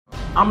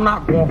I'm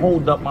not gonna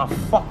hold up my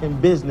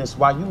fucking business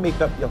while you make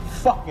up your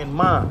fucking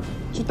mind.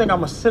 You think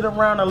I'ma sit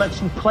around and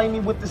let you play me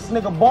with this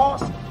nigga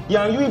boss?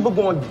 Yeah, you either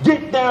gonna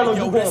get down or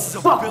you gonna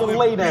fucking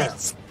lay down.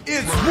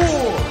 It's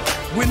war.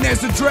 When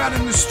there's a drought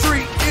in the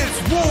street,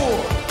 it's war.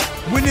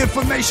 When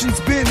information's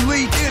been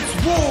leaked,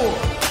 it's war.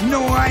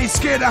 No, I ain't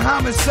scared of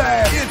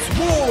homicide. It's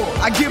war.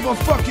 I give a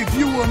fuck if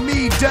you or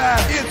me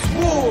die. It's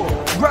war.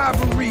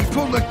 Rivalry,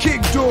 pull a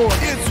kick door.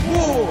 It's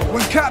war.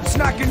 When cops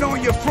knocking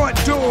on your front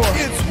door.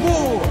 It's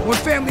war. When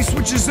family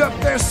switches up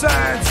their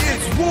sides.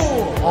 It's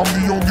war. I'm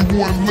the only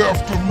one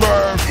left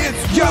alive.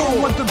 It's war. Y'all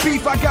don't want the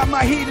beef, I got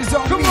my heaters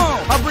on me. Come on.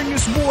 I bring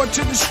this war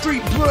to the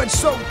street, blood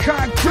soaked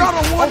concrete. Y'all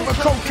don't want over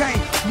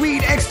cocaine,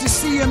 weed,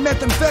 ecstasy, and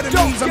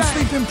methamphetamines. I'm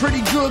sleeping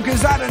pretty good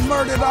cause I done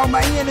murdered all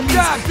my enemies.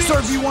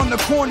 Serve you on the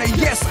corner,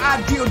 yes,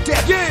 I deal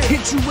death.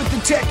 Hit you with the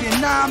tech,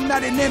 and nah, I'm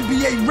not an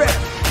NBA rep.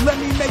 Let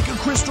me make it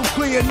crystal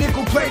clear,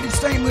 nickel-plated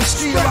stainless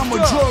steel. I'm a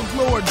drug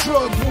lord,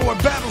 drug war,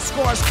 battle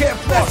scars,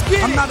 Kevlar.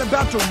 I'm not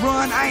about to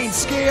run, I ain't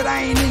scared,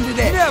 I ain't into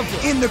that.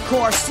 Never. In the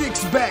car,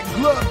 six-back,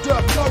 gloved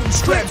up, loading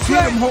straps. Hit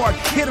them hard,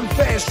 hit them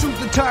fast, shoot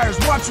the tires,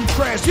 watch them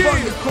crash.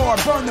 Burn the car,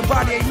 burn the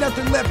body, ain't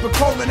nothing left but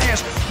coal and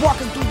ash.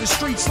 Walking through the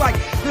streets like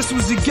this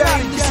was a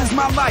game, this is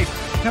my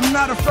life. I'm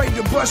not afraid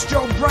to bust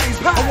your brains.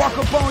 I walk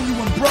up on you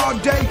in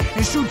broad day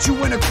and shoot you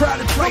in a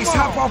crowded place.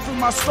 Hop off in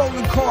my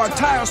stolen car,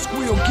 tire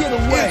squeal, get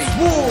away. It's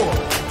war.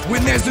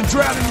 When there's a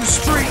drought in the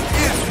street,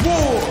 it's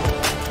war.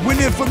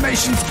 When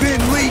information's been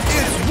leaked,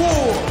 it's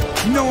war.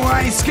 No,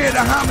 I ain't scared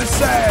of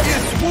homicide.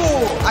 It's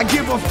war. I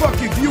give a fuck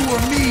if you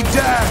or me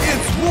die.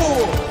 It's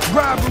war.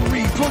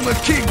 Rivalry, pull a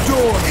kick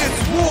door.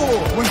 It's war.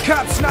 When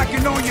cops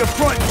knocking on your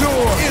front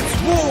door. It's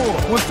war.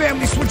 When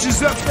family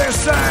switches up their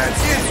sides.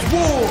 It's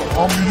war.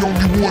 I'm the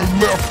only one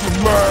left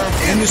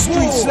alive. In the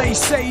streets they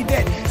say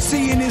that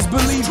seeing is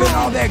believing.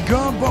 All that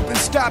gun bumping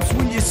stops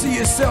when you see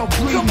yourself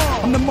bleeding.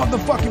 I'm the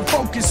motherfucking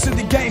focus of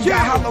the game.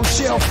 Got hollow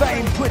shell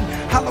fame, putting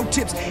hollow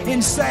tips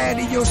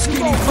inside of your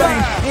skinny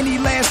frame. Any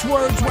last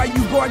words while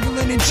you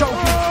gargling and choking?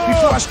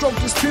 Before I stroke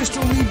this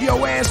pistol, leave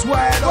your ass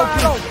wide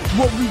open.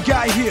 What we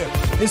got here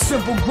is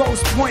simple,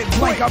 gross, point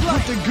blank. I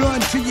put the gun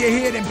to your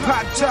head and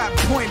pop top,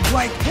 point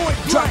blank.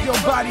 Drop your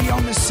body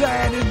on the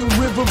side of the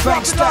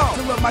riverbank. Stop,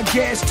 fill up my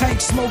gas tank,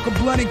 smoke a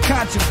blunt and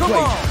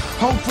contemplate.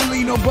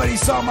 Hopefully nobody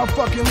saw my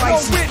fucking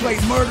license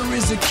plate. Murder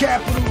is a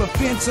capital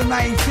offense and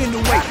I ain't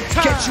finna wait.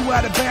 Catch you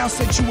out of bounds,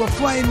 set you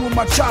aflame with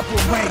my chopper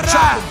range.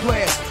 Chopper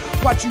blast.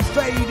 Watch you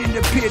fade in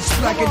the pitch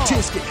like a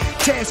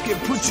tasket,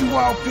 put you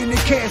off in the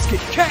casket.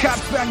 Cops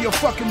found your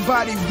fucking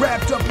body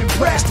wrapped up in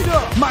plastic.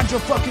 Mind your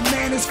fucking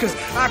manners, cause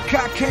I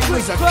cock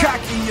cameras. A cock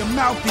in your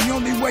mouth, the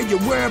only way you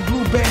wear a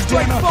blue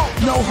bandana.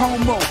 No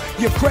homo,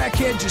 you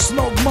crackhead, you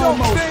smoke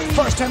momo.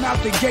 First time out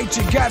the gate,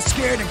 you got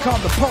scared and called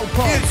the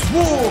po-po. It's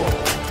war.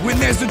 When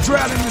there's a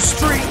drought in the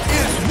street,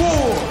 it's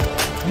war.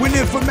 When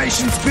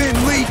information's been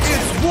leaked,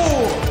 it's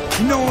war.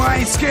 No, I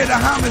ain't scared of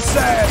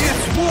homicide.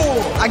 It's war.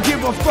 I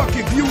give a fuck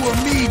if you or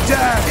me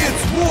die.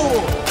 It's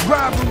war.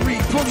 Rivalry,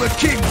 pull a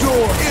kick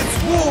door. It's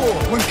war.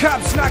 When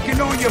cops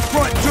knocking on your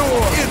front door.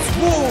 It's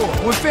war.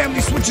 When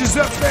family switches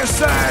up their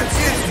sides.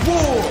 It's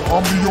war.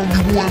 I'm the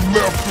only one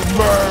left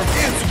alive.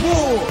 It's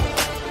war.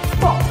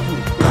 Fuck you.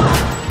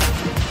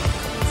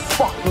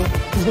 Fucker.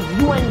 Cause if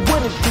you ain't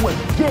with us, you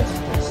against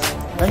us.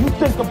 Now you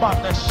think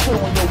about that shit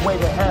on your way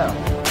to hell.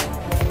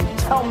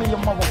 Tell me your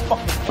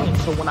motherfucking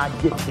answer when I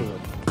get there.